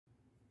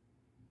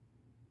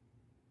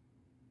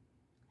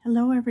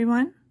Hello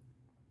everyone,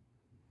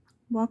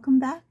 welcome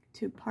back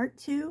to part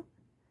 2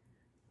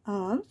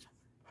 of,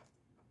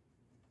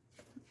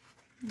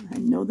 I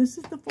know this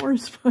is the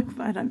forest book,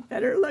 but I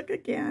better look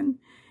again,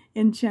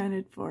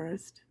 Enchanted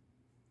Forest.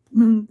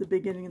 The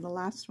beginning of the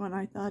last one,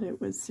 I thought it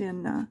was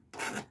in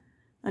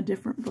a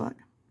different book.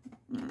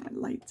 My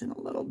light's in a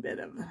little bit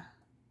of a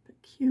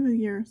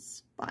peculiar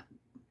spot.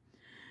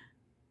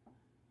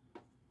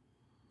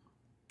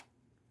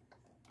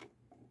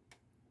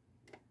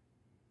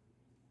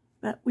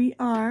 But we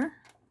are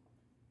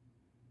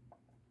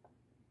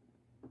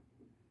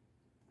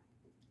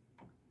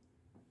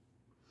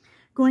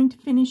going to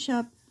finish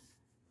up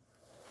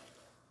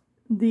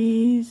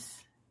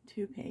these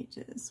 2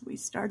 pages. We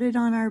started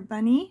on our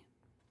bunny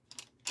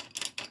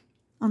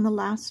on the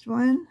last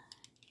one.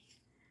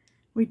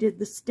 We did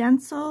the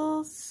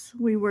stencils.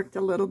 We worked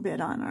a little bit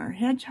on our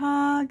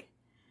hedgehog.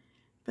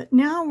 But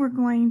now we're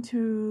going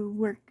to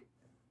work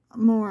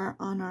more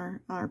on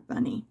our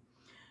bunny.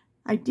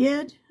 I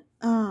did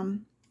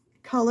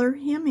color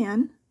him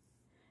in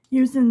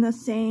using the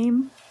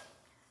same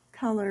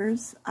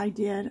colors I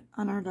did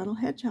on our little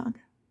hedgehog.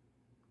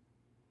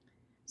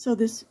 So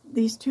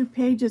these 2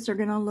 pages are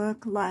going to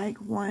look like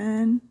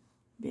one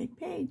big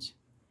page.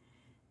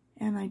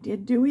 And I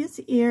did do his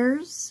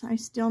ears. I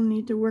still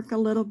need to work a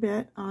little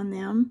bit on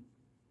them.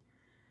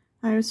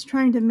 I was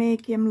trying to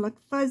make him look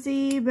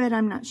fuzzy, but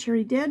I'm not sure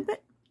he did.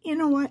 But you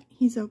know what?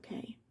 He's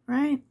okay,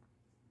 right?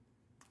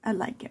 I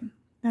like him.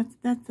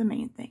 That's the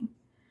main thing.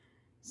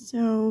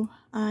 So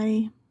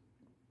I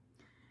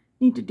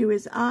need to do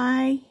his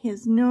eye,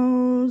 his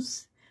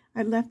nose.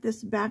 I left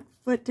this back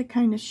foot to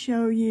kind of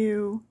show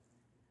you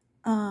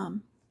the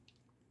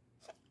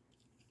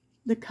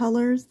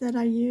colors that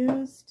I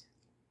used.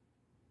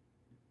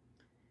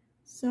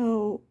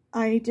 So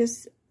I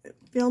just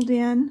filled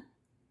in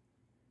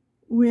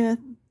with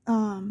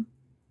the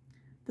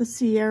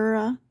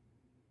Sierra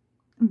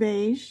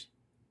beige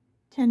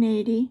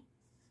 1080.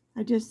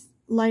 I just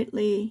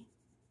lightly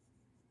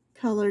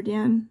colored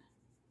in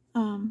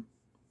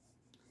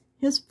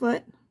his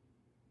foot.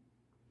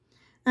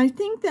 I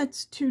think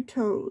that's 2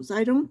 toes.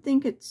 I don't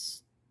think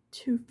it's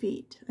 2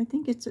 feet. I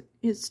think it's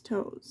his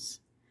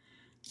toes.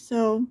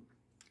 So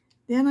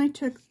then I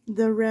took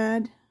the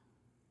red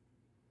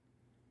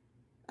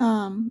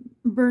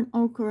burnt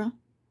ochre,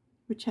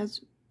 which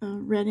has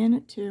red in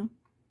it too,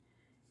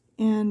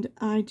 and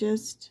I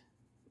just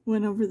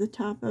went over the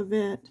top of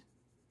it,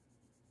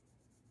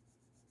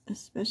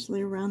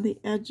 especially around the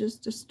edges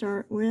to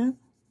start with,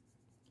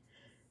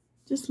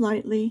 just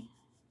lightly.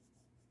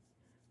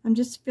 I'm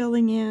just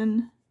filling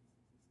in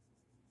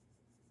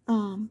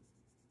to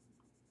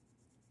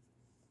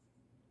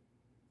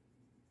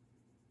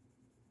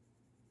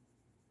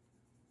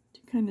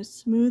kind of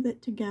smooth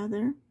it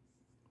together.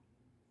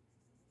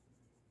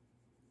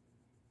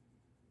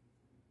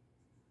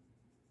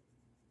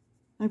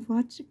 I've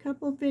watched a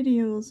couple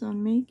videos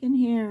on making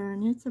hair,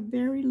 and it's a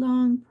very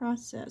long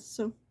process,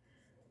 so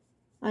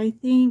I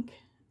think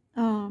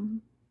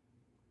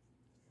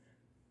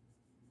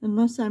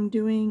unless I'm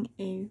doing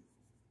a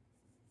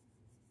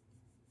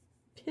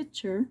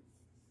picture,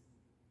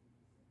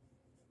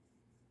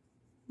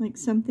 like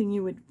something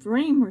you would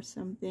frame or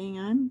something,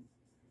 I'm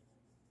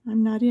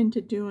not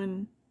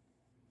into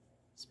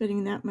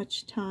spending that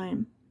much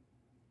time.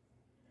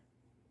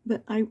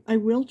 But I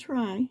will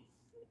try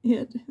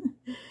it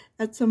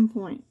at some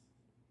point.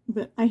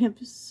 But I have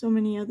so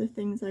many other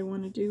things I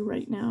want to do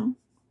right now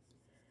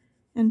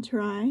and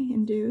try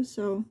and do,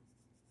 so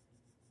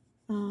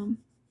I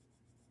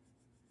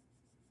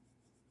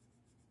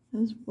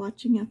was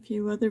watching a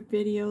few other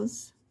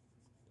videos.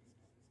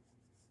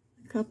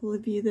 A couple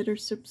of you that are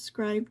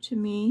subscribed to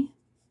me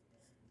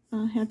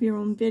have your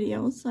own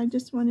videos. I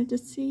just wanted to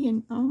see,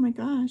 and oh my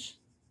gosh,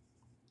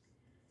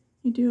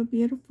 you do a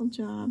beautiful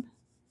job.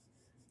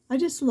 I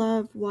just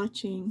love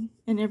watching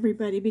and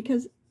everybody,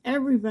 because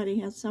everybody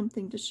has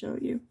something to show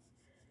you,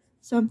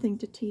 something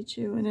to teach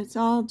you, and it's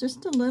all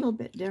just a little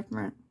bit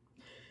different.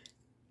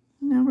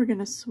 Now we're going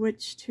to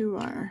switch to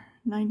our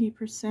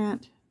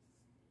 90%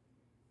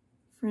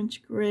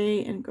 French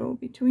gray and go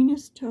between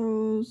his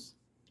toes,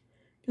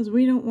 because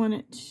we don't want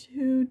it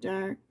too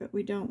dark, but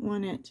we don't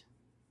want it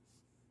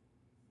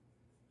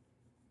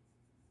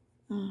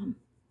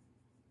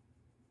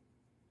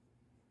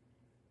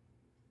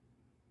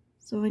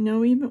so I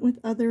know even with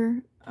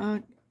other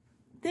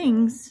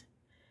things,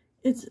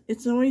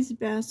 it's always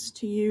best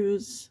to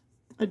use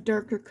a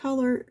darker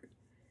color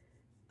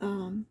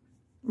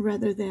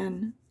rather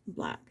than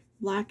black.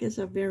 Black is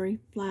a very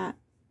flat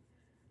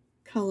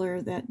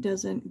color that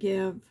doesn't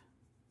give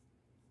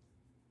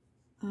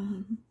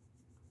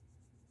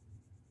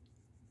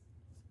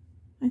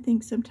I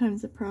think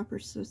sometimes the proper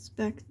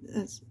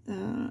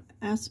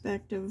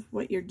aspect of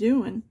what you're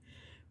doing,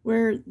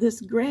 where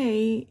this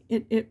gray,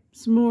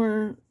 it's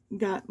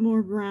got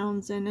more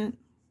browns in it,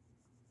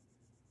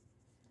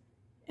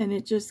 and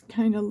it just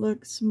kind of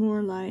looks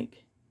more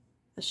like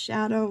a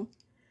shadow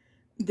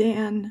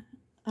than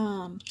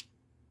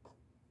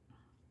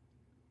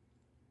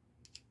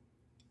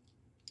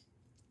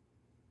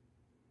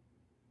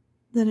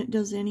than it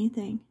does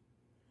anything.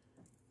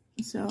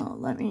 So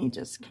let me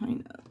just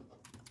kind of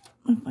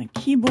move my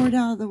keyboard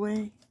out of the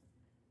way.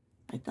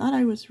 I thought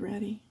I was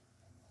ready.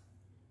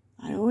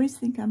 I always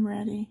think I'm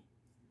ready.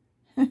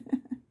 Oh,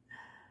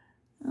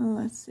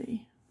 let's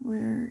see.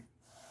 Where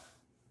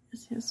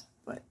is his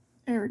foot?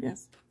 There it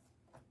is.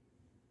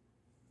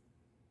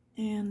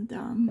 And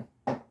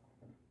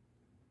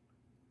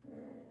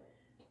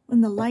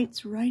when the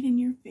light's right in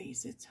your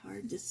face, it's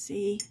hard to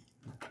see.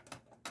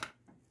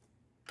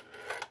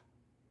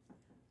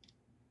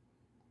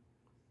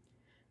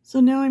 So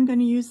now I'm going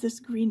to use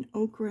this green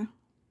ochre.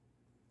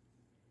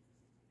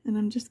 And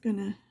I'm just going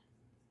to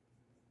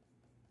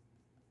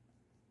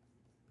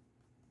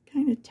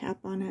kind of tap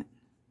on it.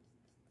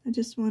 I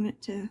just want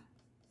it to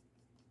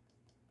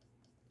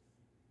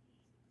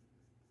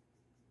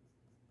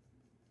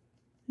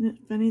Isn't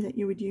it funny that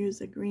you would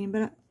use a green,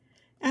 but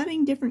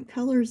adding different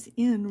colors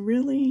in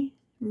really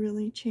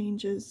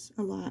changes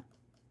a lot.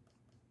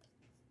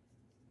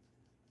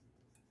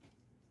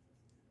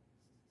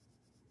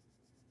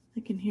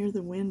 I can hear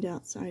the wind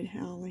outside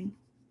howling.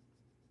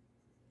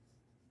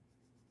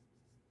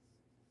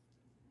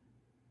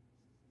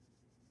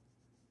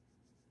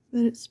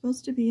 But it's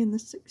supposed to be in the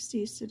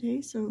 60s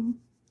today, so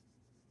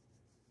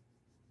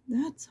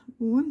that's a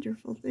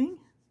wonderful thing.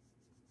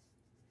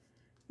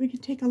 We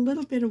could take a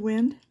little bit of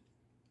wind.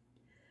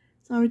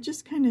 So I was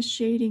just kind of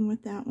shading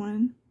with that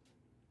one.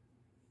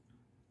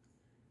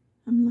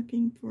 I'm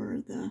looking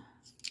for the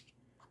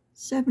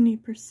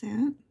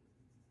 70%.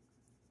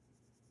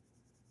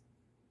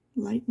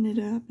 Lighten it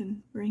up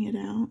and bring it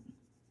out.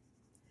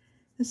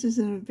 This is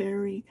in a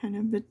very kind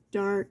of a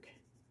dark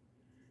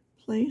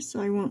place,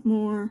 so I want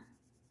more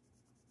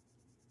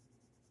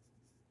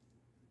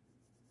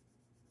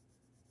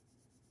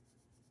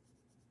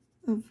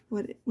of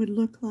what it would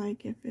look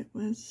like if it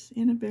was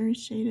in a very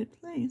shaded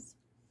place.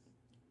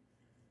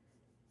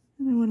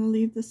 And I want to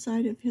leave the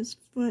side of his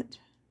foot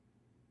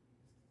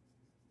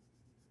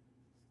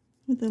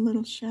with a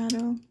little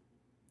shadow.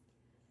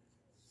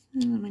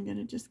 And then I'm going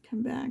to just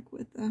come back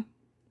with the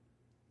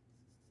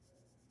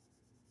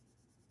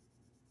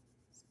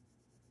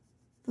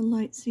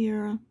light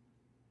Sierra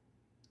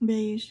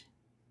beige.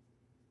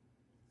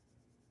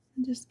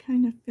 And just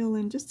kind of fill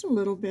in just a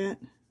little bit.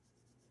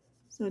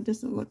 So it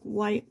doesn't look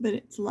white, but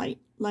it's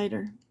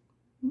lighter.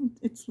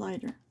 It's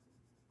lighter.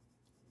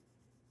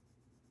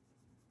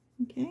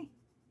 Okay.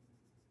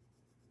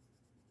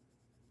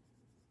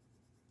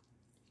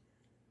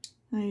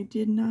 I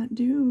did not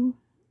do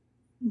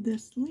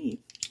this leaf,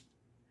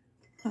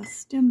 a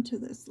stem to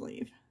this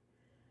leaf.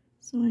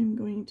 So I'm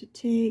going to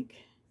take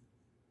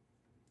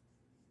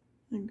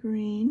a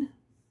green. I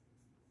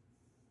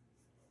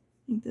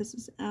think this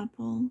is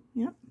apple.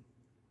 Yep.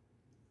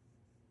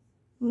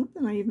 Whoop,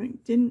 and I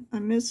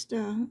missed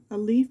a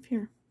leaf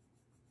here.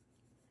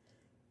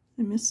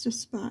 I missed a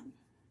spot.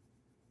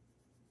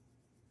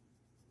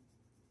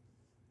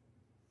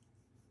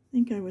 I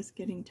think I was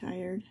getting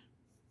tired.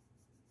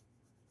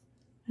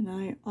 And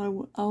I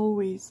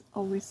always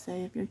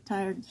say, if you're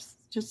tired,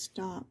 just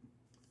stop.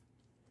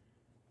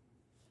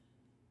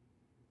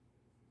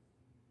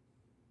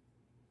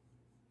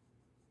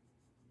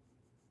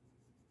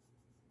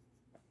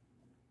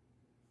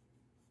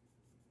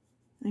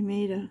 I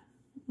made a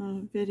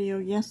video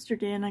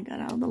yesterday and I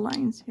got all the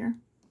lines here.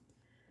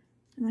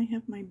 And I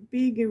have my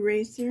big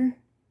eraser.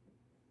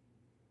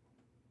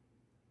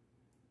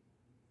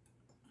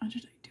 What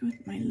did I do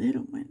with my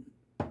little one?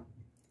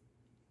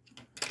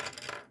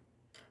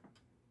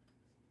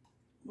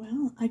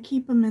 Well, I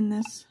keep them in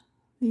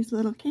these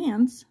little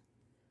cans.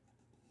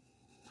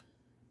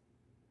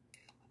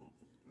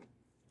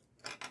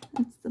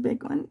 That's the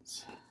big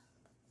ones.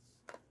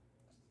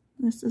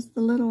 This is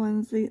the little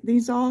ones.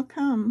 These all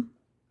come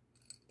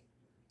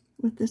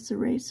with this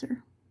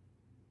eraser.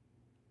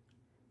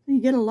 You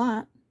get a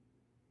lot.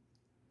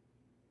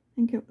 I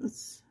think it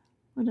was,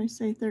 what did I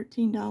say,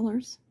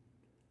 $13.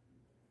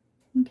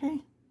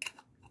 Okay.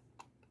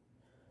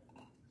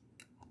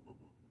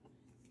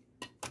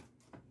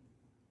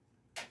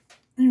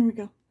 There we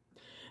go.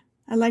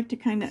 I like to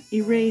kind of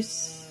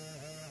erase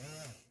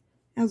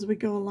as we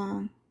go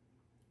along.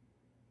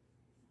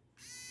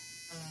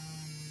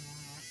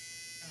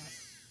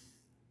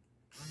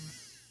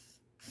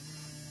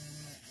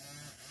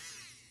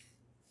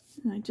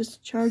 And I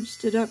just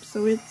charged it up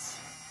so it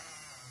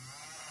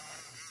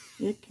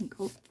can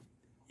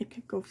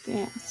go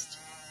fast.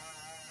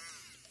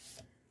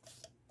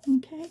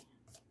 Okay.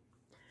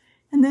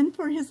 And then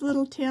for his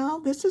little tail,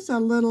 this is a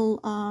little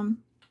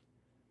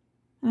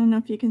I don't know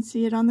if you can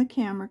see it on the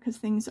camera because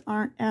things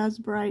aren't as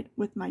bright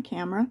with my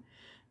camera,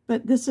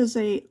 but this is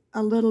a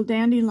little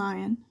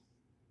dandelion.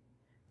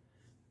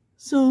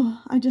 So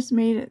I just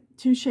made it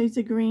 2 shades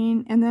of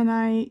green, and then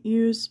I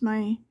used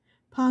my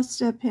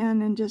pasta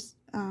pen and just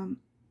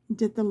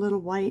did the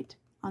little white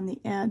on the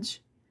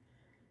edge.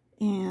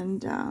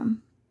 And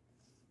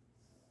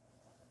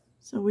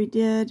so we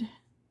did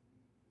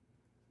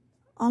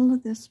all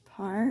of this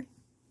part.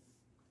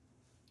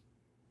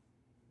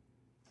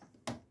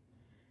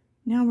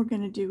 Now we're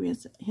going to do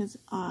his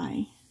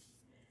eye.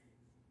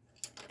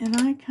 And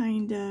I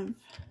kind of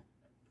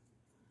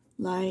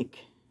like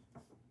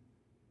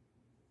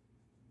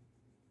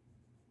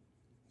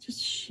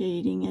just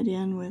shading it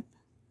in with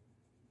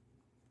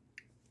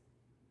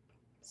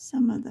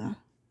some of the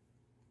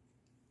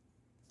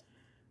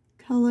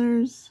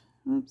colors.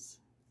 Oops.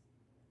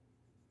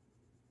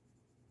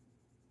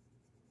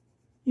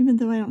 Even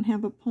though I don't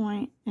have a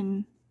point,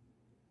 and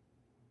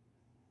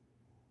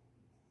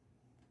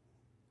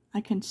I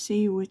can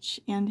see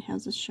which end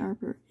has a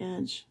sharper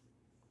edge.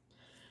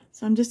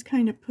 So I'm just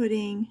kind of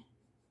putting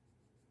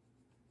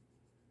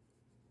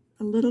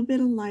a little bit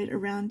of light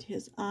around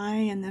his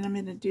eye, and then I'm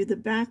going to do the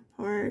back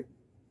part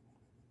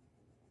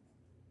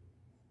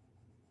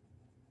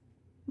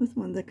with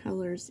one of the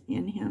colors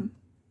in him.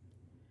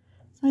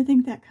 So I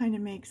think that kind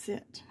of makes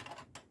it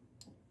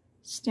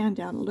stand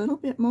out a little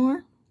bit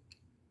more.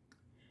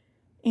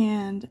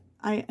 And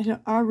I had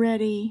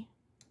already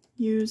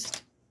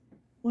used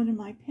one of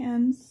my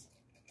pens,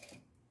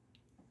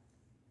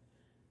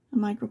 a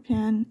micro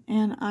pen,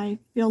 and I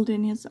filled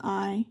in his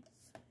eye,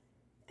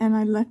 and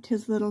I left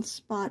his little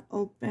spot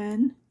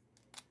open,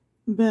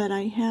 but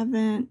I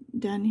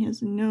haven't done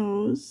his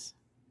nose.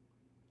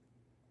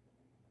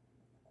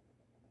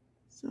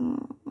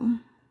 So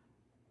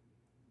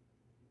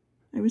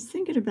I was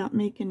thinking about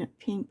making it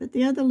pink, but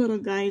the other little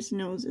guy's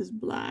nose is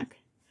black.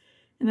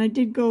 And I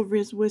did go over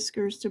his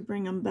whiskers to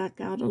bring them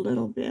back out a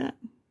little bit.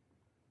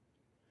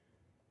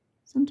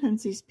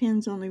 Sometimes these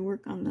pens only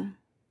work on the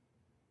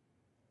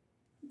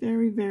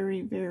very,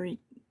 very, very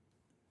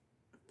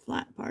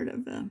flat part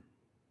of them.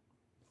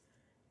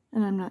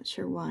 And I'm not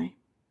sure why.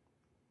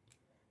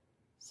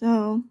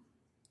 So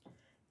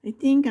I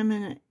think I'm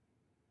going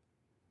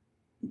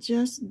to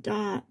just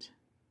dot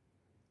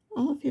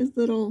all of his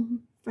little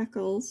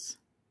freckles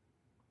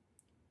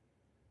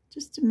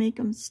just to make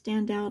them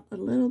stand out a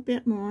little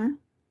bit more.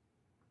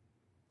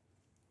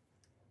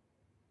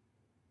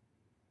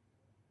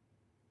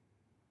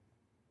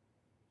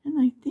 And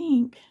I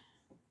think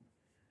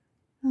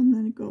I'm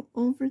going to go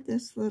over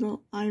this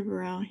little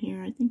eyebrow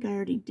here. I think I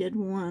already did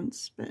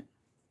once, but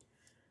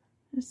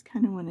I just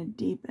kind of want to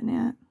deepen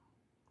it.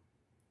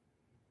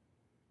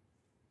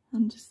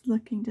 I'm just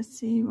looking to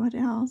see what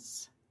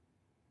else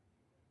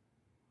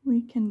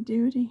we can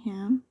do to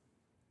him.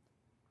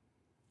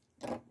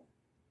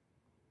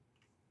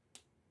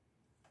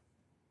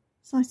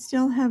 So I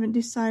still haven't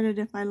decided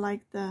if I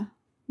like the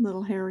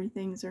little hairy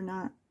things or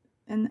not.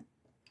 And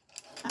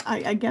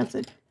I guess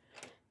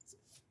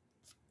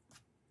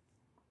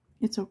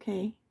it's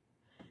okay.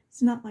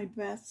 It's not my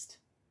best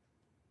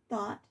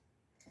thought.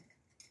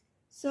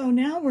 So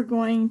now we're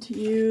going to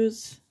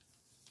use,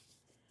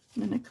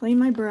 I'm going to clean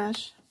my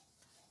brush.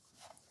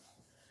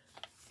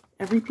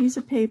 Every piece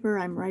of paper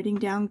I'm writing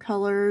down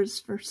colors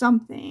for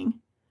something.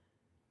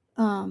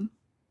 And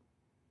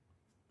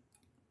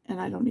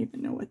I don't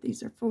even know what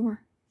these are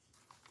for,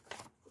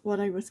 what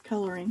I was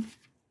coloring.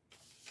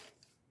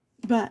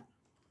 But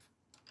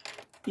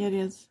it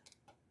is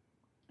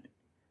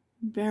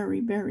very,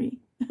 very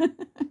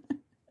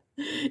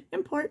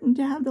important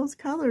to have those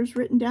colors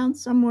written down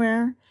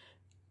somewhere.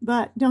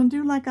 But don't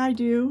do like I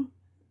do.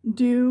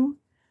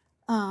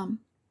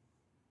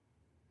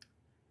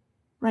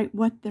 Write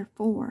what they're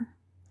for.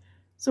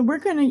 So we're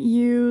going to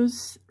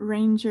use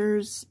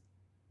Ranger's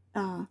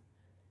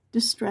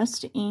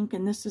distressed ink,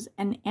 and this is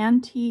an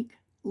antique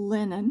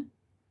linen.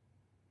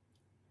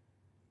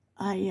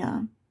 I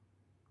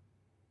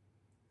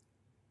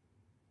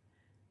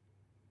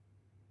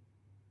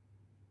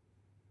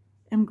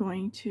am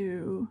going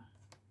to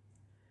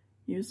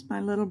use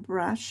my little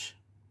brush.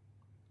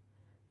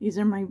 These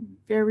are my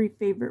very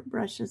favorite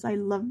brushes. I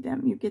love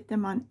them. You get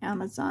them on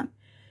Amazon.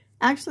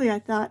 Actually, I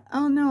thought,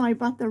 oh no, I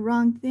bought the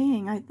wrong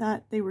thing. I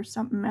thought they were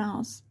something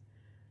else.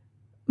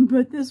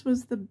 But this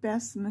was the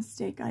best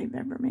mistake I've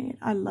ever made.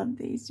 I love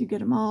these. You get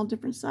them all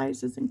different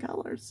sizes and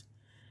colors.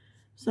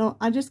 So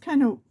I just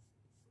kind of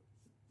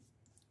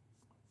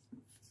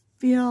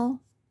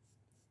feel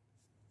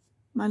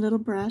my little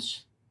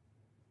brush.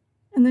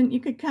 And then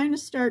you could kind of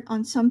start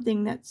on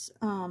something that's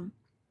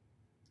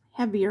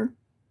heavier,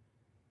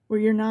 where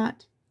you're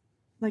not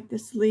like the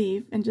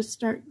sleeve, and just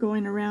start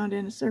going around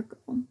in a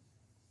circle.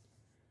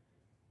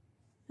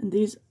 And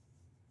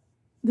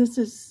this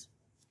is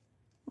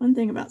one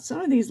thing about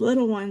some of these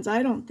little ones,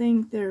 I don't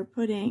think they're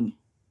putting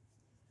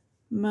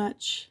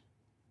much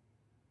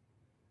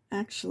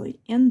actually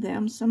in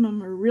them. Some of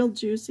them are real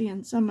juicy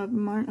and some of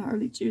them aren't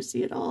hardly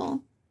juicy at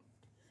all.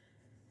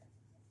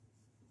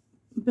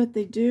 But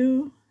they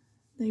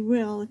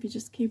will, if you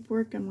just keep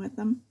working with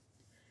them,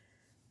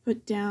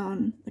 put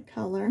down the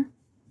color.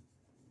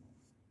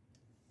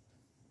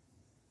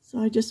 So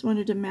I just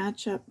wanted to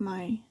match up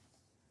my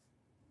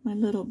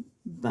little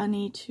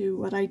bunny to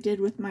what I did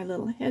with my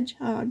little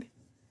hedgehog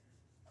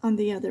on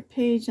the other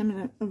page. I'm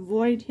going to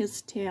avoid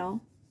his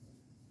tail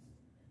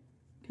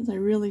because I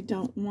really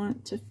don't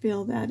want to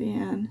fill that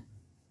in.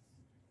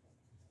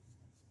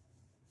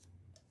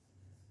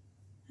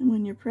 And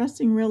when you're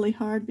pressing really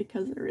hard,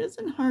 because there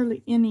isn't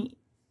hardly any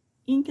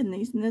ink in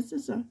these, and this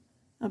is a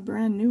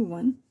brand new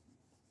one.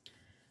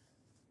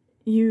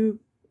 You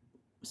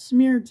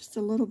smear just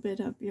a little bit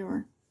of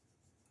your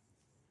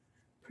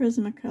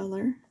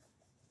Prismacolor.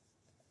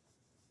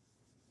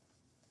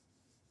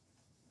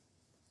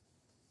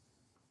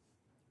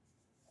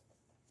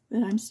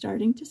 But I'm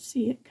starting to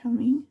see it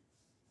coming.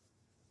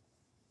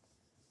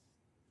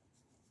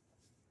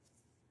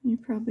 You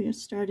probably are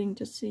starting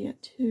to see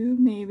it too,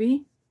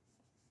 maybe.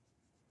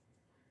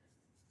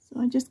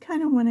 So I just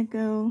kind of want to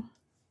go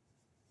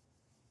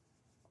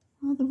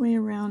all the way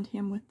around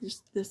him with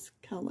just this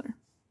color.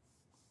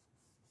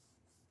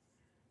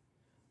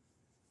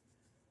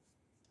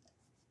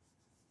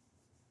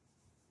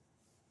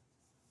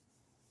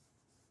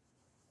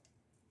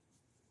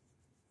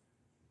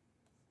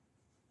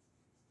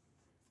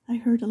 I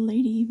heard a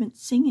lady even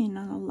singing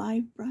on a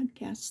live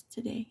broadcast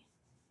today.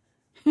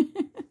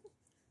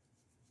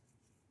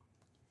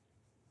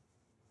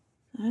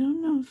 I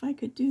don't know if I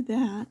could do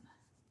that.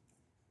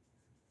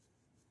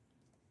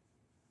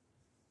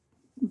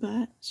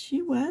 But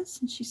she was,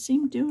 and she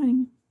seemed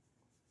doing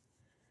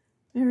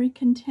very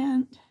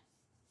content.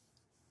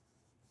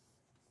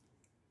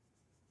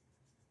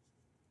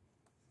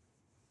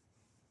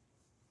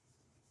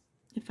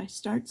 If I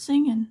start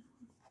singing,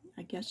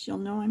 I guess you'll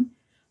know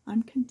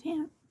I'm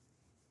content.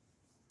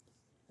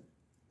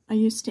 I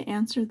used to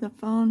answer the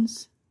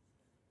phones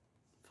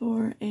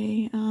for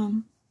it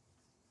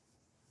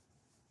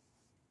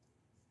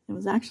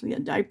was actually a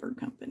diaper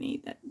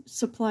company that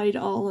supplied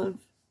all of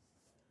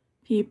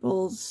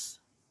people's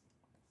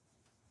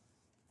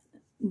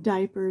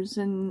diapers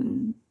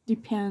and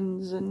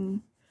Depends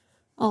and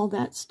all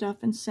that stuff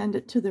and send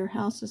it to their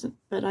houses.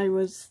 But I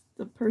was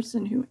the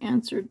person who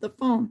answered the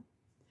phone.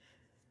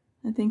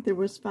 I think there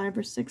was 5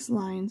 or 6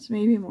 lines,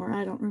 maybe more.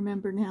 I don't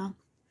remember now.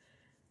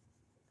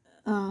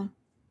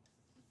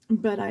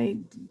 But I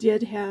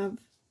did have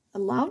a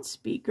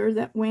loudspeaker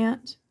that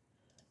went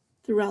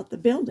throughout the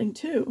building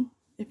too,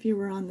 if you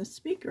were on the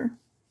speaker.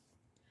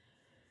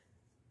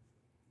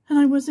 And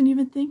I wasn't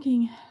even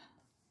thinking,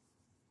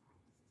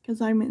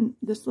 because I'm in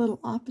this little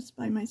office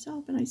by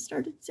myself, and I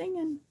started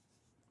singing.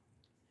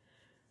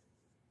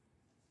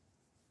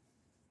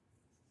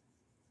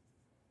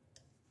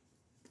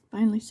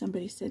 Finally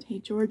somebody said, "Hey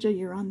Georgia,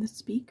 you're on the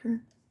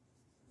speaker.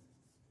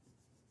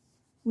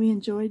 We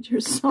enjoyed your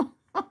song."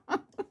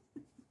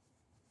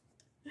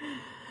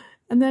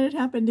 And then it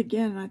happened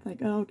again, and I thought,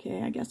 oh,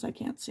 okay, I guess I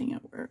can't sing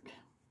at work.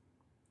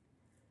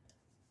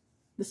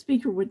 The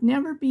speaker would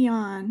never be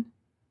on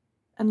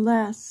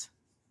unless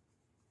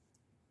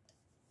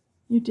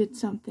you did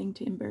something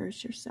to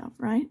embarrass yourself,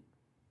 right?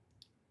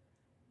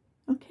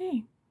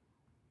 Okay.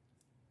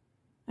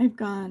 I've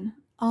gone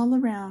all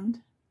around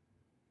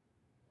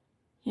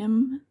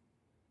him.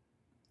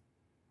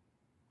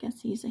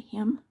 Guess he's a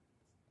him.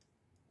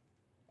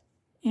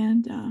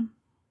 And I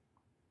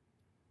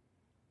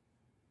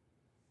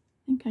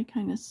think I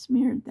kind of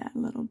smeared that a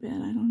little bit.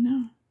 I don't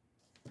know.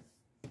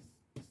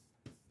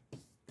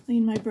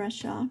 Clean my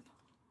brush off.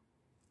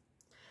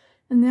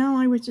 And now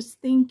I was just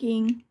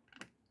thinking,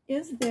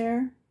 is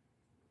there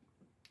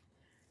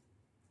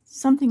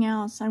something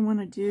else I want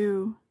to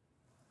do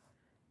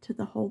to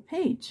the whole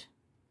page?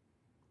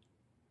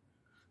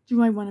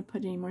 Do I want to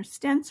put any more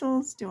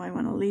stencils? Do I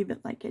want to leave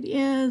it like it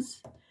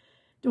is?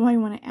 Do I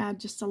want to add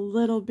just a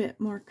little bit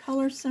more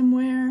color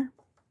somewhere?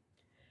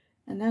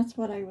 And that's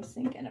what I was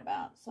thinking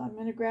about. So I'm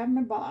going to grab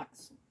my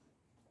box.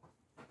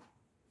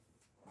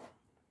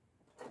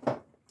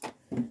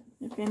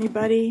 If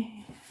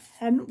anybody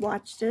hadn't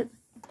watched it,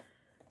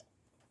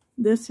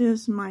 this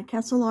is my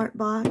Castle Art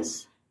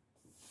box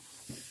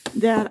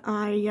that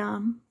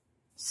I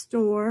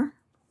store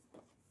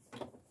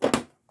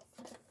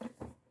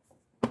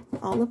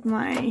all of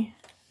my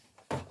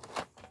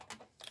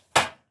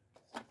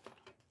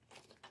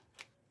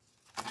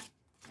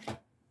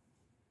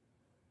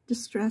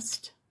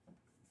distressed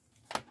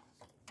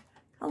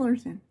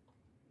colors in,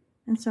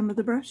 and some of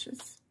the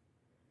brushes.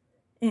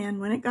 And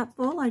when it got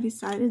full, I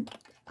decided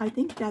I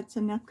think that's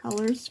enough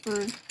colors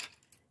for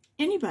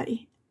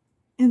anybody.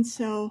 And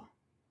so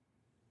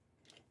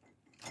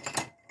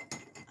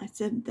I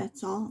said,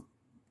 that's all,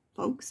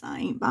 folks. I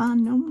ain't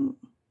buying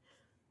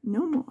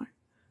no more.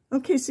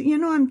 Okay, so you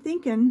know, I'm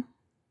thinking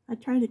I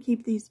try to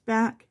keep these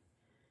back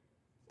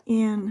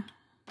in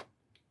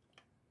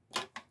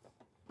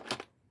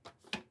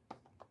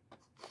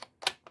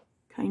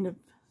kind of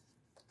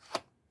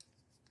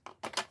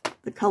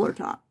the color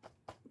top.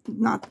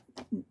 Not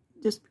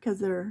just because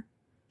they're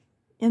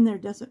in there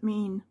doesn't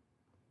mean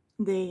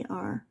they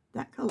are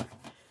that color.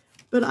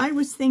 But I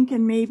was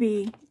thinking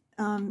maybe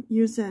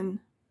using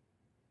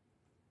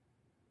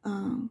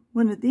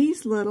one of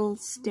these little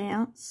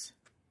stamps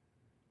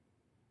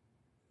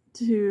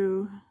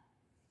to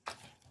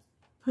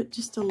put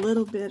just a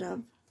little bit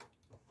of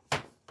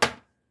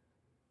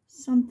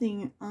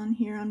something on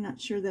here. I'm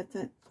not sure that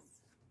that's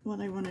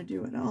what I want to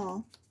do at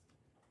all.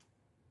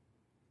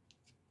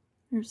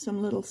 There's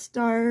some little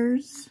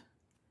stars,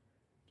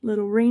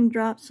 little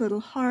raindrops,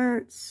 little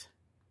hearts,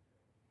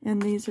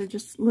 and these are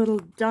just little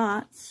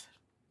dots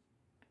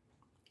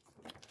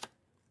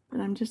but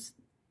I'm just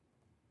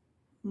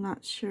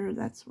not sure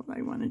that's what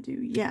I want to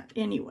do yet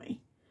anyway.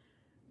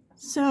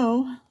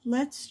 So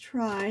let's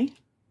try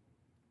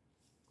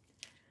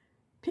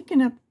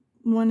picking up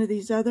one of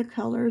these other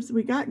colors.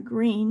 We got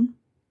green.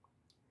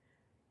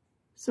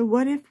 So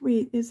what if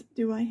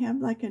do I have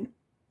like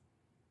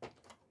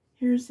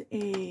here's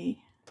let's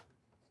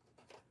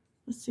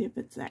see if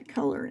it's that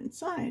color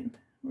inside.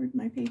 Where'd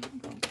my paper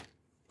go?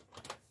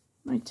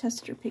 My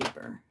tester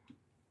paper.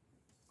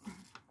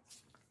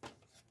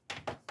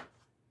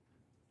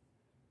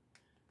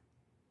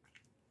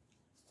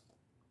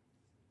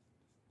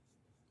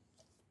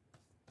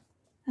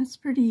 That's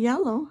pretty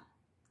yellow.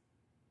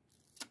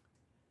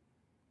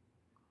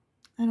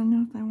 I don't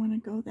know if I want to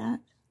go that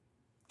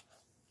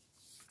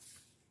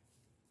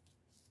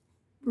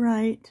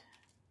bright.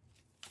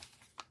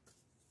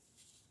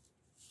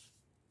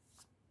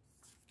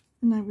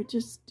 And I would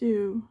just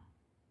do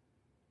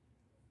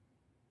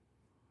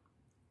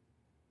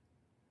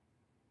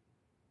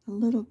a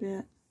little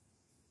bit.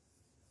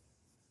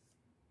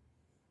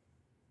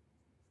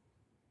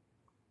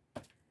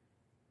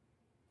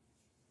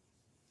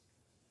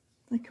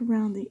 Like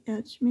around the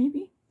edge,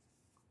 maybe.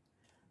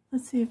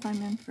 Let's see if I'm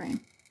in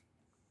frame.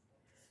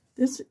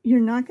 This,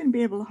 you're not going to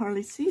be able to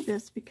hardly see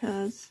this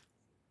because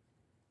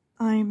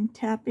I'm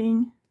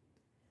tapping,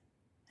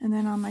 and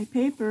then on my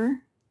paper,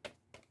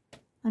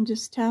 I'm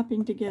just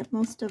tapping to get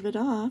most of it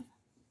off.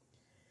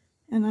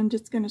 And I'm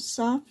just going to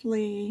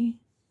softly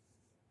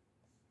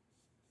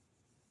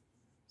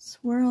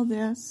swirl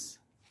this.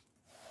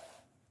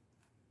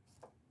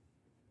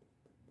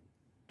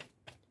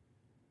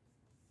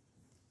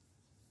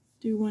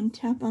 Do one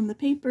tap on the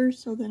paper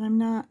so that I'm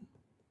not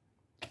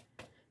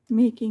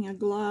making a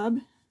glob.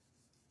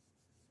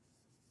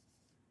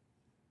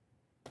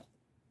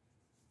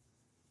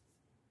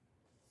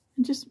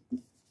 And just,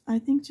 I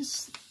think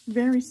just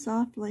very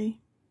softly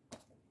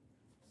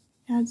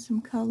add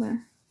some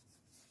color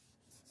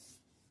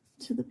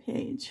to the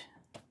page.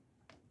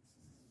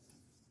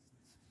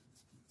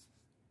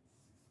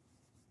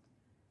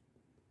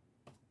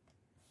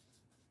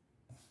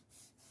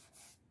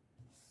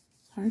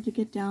 Hard to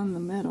get down the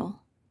middle.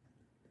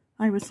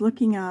 I was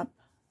looking up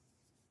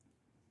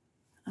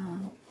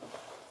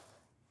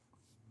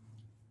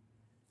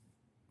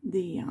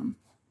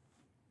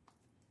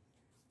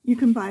you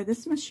can buy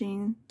this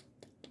machine,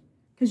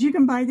 because you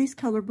can buy these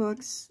color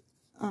books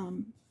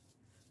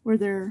where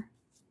they're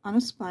on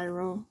a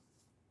spiral,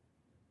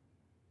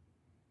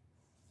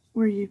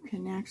 where you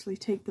can actually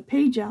take the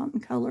page out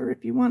and color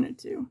if you wanted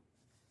to.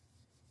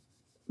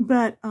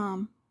 But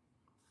I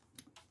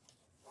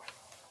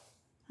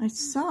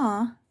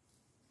saw, I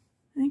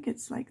think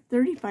it's like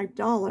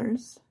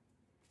 $35,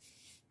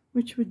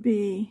 which would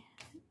be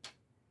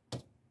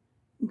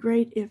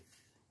great if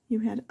you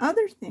had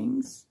other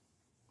things.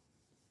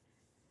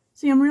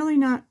 See, I'm really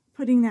not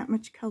putting that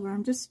much color.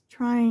 I'm just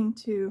trying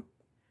to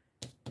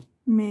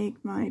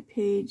make my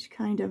page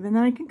kind of, and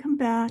then I can come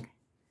back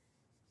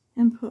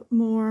and put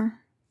more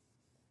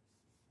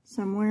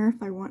somewhere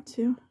if I want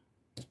to.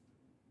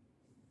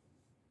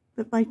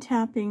 But by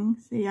tapping,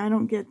 see, I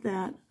don't get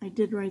that. I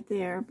did right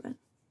there, but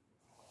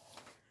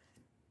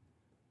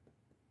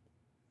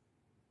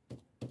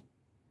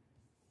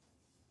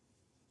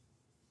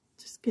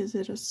just gives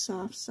it a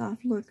soft,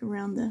 soft look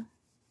around the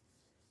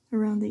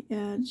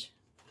edge.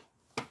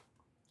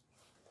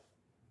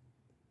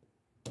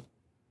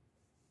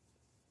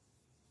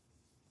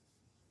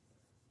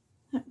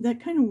 That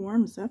kind of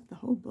warms up the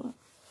whole book.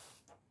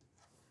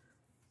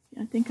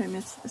 I think I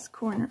missed this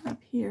corner up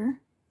here.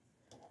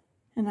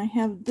 And I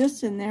have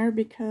this in there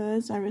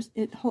because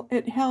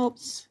it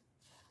helps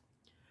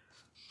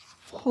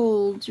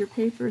hold your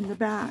paper in the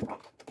back,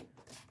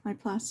 my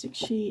plastic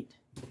sheet,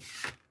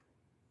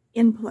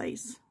 in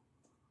place,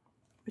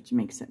 which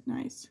makes it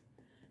nice,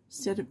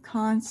 instead of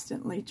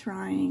constantly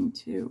trying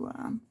to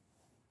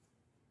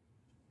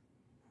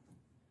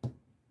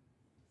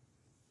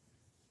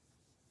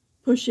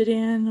push it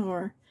in,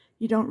 or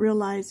you don't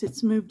realize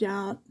it's moved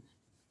out,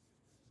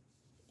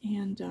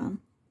 and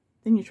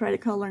then you try to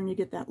color and you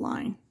get that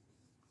line.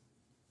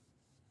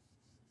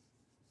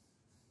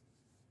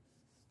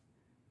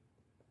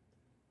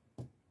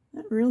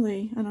 That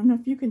really, I don't know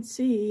if you can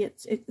see,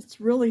 it's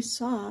really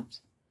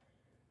soft.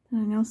 And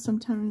I know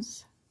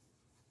sometimes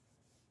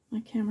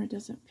my camera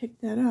doesn't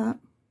pick that up.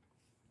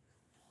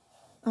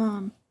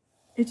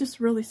 It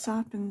just really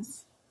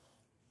softens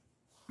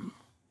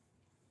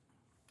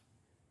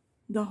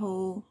the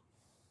whole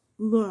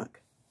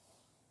look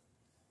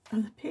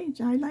of the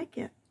page. I like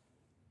it.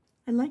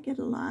 I like it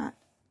a lot.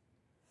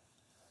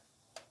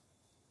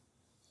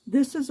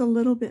 This is a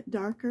little bit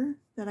darker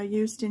that I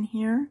used in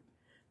here.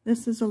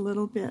 This is a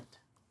little bit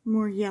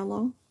more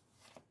yellow.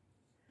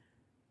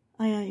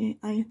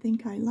 I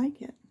think I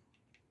like it.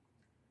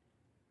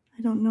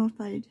 I don't know if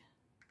I'd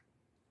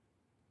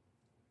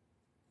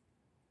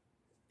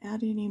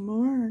add any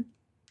more or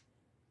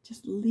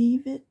just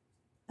leave it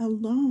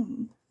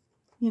alone.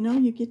 You know,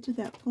 you get to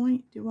that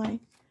point. Do I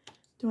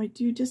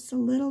do just a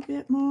little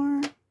bit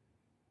more?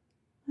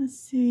 Let's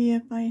see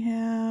if I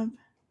have,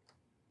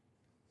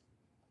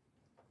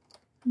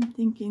 I'm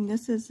thinking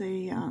this is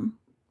a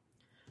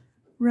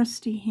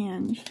rusty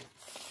hinge.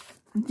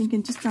 I'm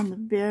thinking just on the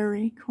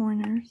very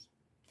corners.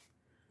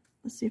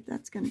 Let's see if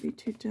that's going to be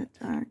too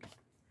dark.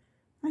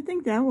 I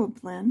think that will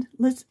blend.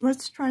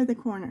 Let's try the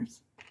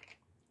corners.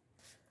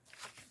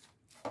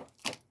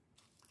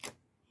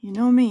 You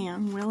know me,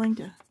 I'm willing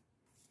to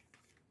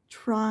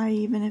try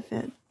even if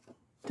it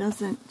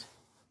doesn't.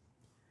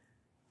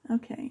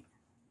 Okay.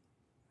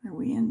 Are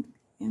we in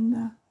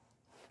the...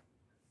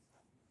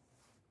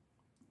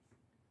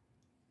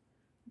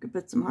 We could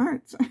put some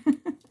hearts.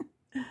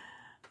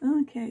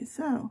 Okay,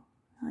 so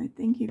I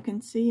think you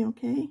can see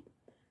okay.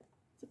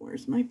 So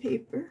where's my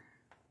paper?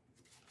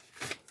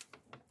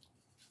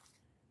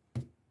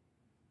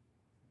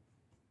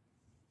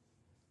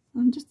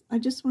 I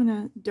just want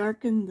to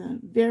darken the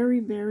very,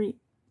 very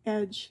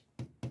edge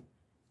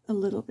a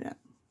little bit.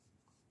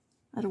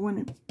 I don't want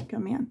it to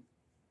come in.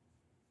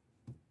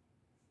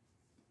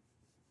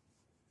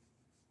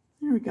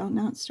 There we go.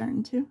 Now it's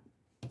starting to.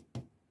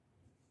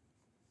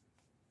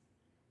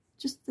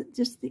 Just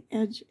the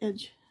edge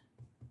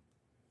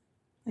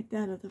like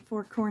that of the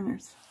four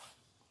corners.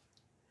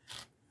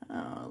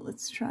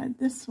 Let's try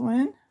this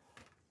one.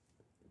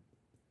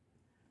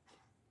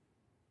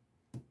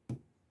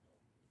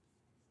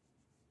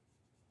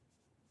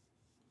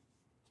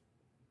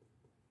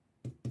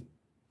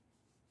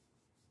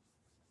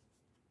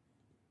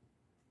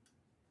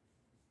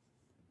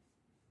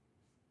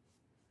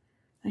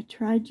 I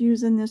tried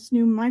using this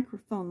new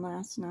microphone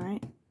last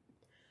night.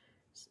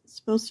 It's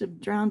supposed to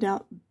have drowned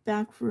out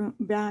back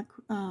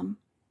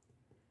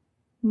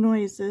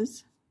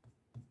noises,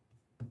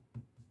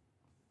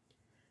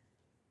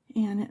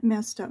 and it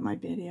messed up my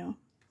video.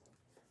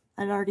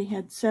 I'd already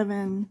had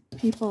 7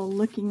 people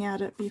looking at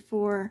it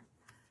before.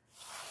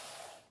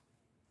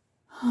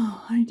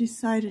 Oh, I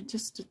decided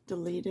just to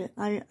delete it.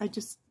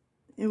 The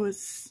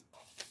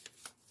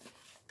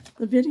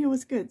video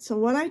was good. So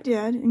what I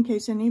did, in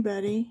case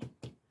anybody,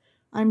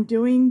 I'm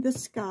doing the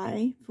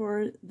sky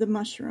for the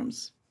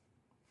mushrooms.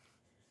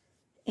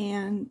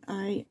 And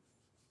I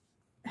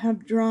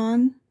have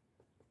drawn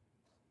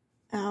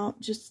out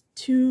just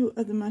 2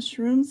 of the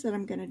mushrooms that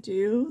I'm going to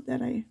do,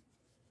 that I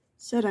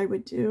said I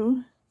would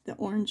do. The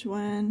orange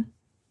one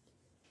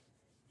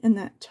and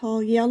that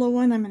tall yellow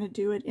one. I'm going to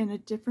do it in a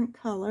different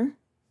color.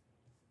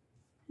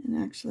 And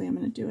actually I'm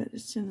going to do it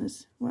as soon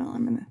as, well,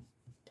 I'm going to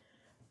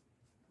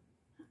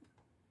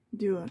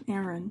do an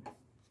errand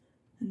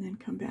and then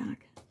come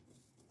back.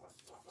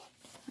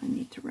 I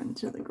need to run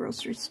to the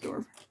grocery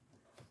store.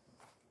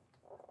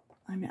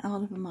 I'm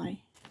out of my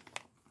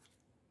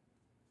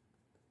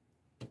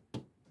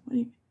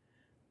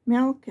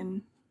milk,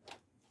 and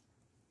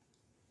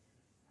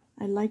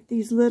I like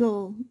these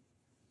little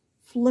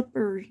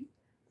flipper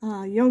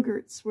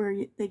yogurts where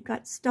they've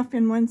got stuff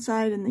in one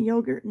side and the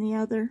yogurt in the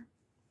other.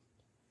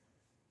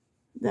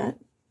 That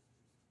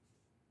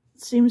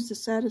seems to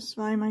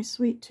satisfy my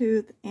sweet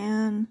tooth,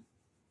 and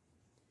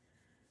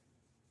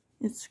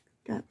it's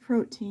got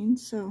protein,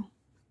 so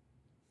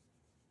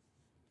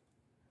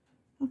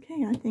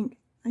okay, I think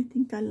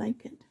I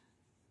like it.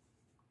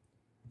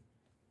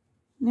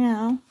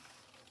 Now,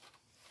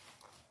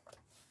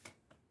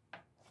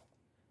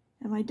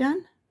 am I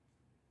done?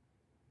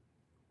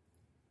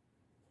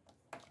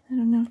 I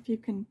don't know if you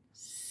can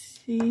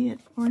see it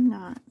or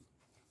not.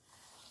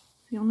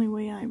 The only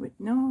way I would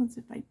know is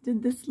if I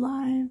did this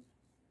live,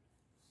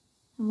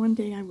 and one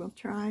day I will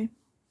try.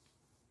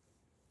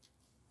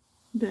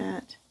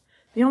 But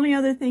the only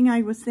other thing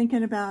I was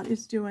thinking about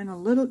is doing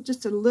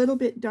just a little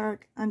bit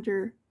dark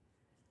under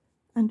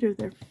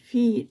their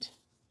feet,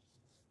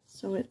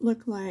 so it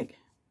looked like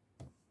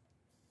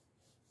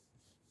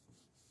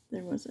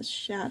there was a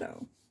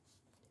shadow.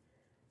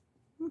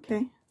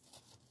 Okay.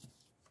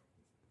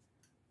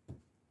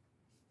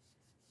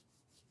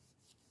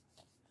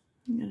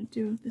 I'm going to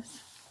do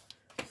this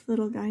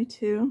little guy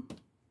too.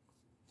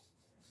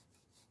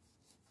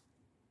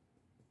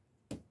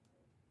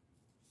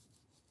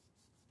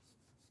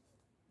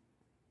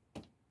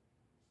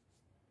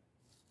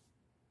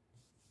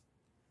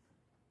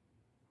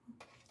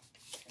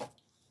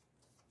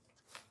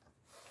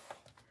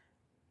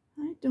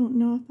 I don't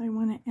know if I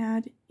want to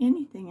add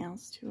anything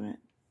else to it.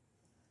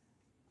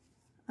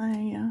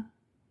 I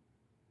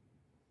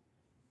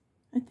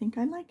think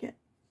I like it.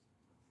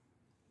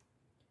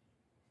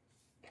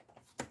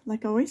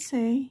 Like I always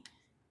say,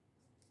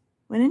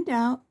 when in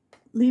doubt,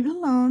 leave it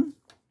alone.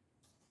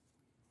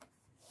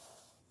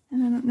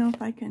 And I don't know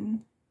if I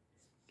can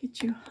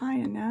get you high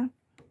enough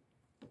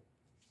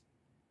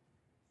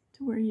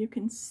to where you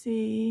can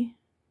see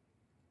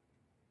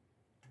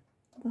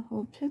the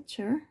whole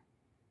picture.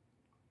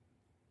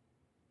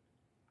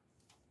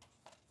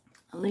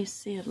 At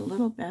least see it a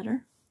little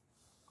better.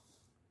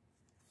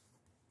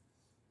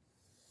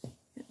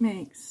 It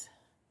makes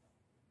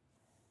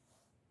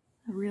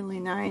a really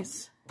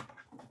nice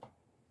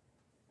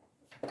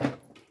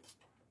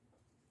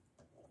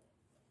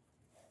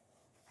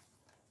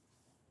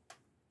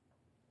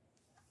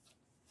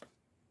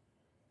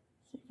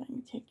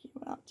take you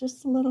out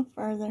just a little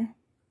farther.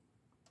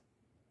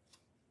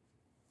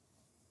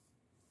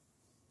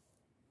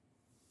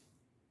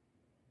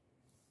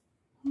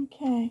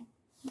 Okay,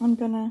 I'm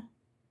gonna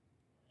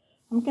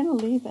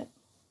leave it.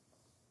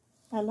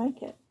 I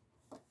like it.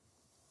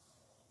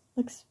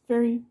 Looks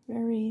very,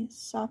 very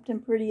soft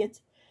and pretty.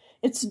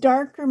 It's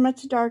darker,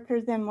 much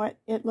darker than what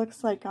it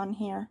looks like on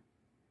here.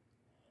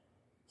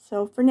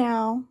 So for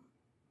now,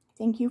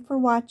 thank you for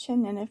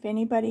watching, and if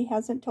anybody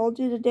hasn't told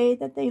you today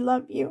that they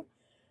love you,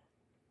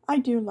 I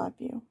do love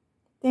you.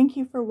 Thank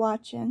you for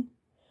watching.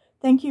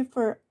 Thank you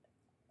for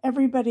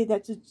everybody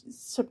that's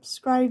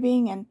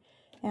subscribing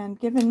and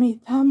giving me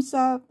thumbs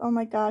up. Oh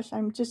my gosh,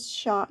 I'm just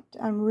shocked.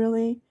 I'm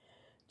really,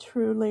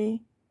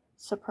 truly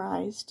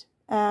surprised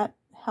at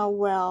how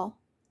well.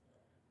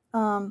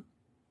 And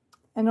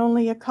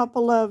only a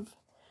couple of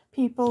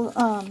people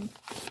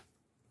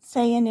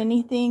saying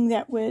anything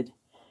that would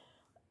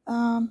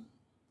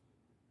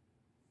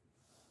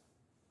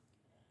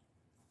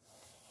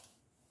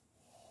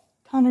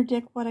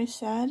contradict what I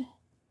said.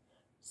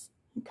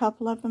 A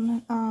couple of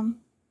them,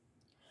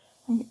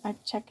 I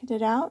checked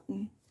it out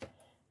and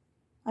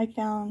I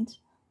found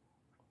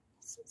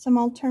some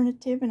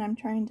alternative, and I'm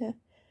trying to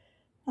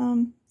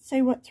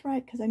say what's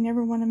right, because I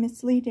never want to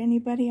mislead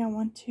anybody. I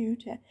want you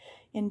to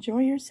enjoy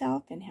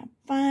yourself and have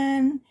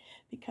fun,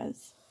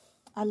 because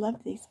I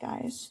love these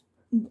guys.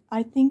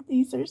 I think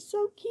these are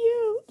so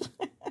cute.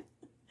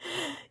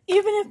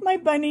 Even if my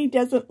bunny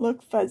doesn't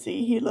look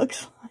fuzzy, he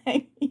looks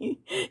like he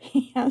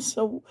has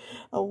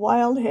a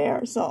wild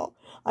hair. So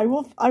I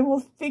will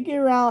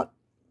figure out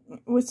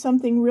with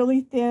something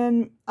really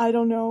thin. I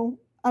don't know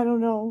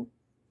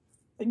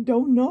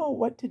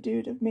what to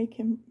do to make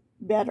him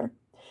better,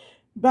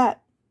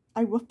 but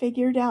I will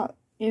figure it out,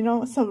 you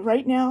know. So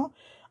right now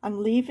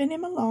I'm leaving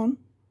him alone,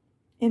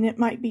 and it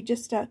might be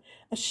just a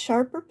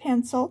sharper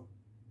pencil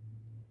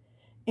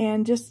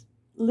and just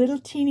little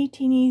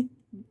teeny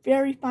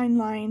very fine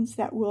lines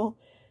that will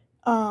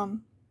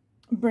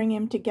bring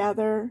him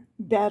together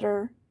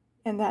better,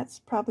 and that's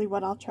probably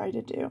what I'll try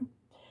to do.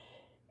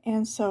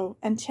 And so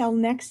until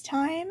next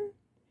time,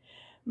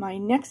 my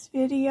next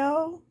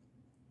video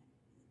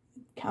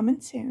coming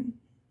soon.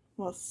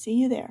 We'll see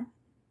you there.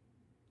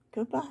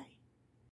 Goodbye.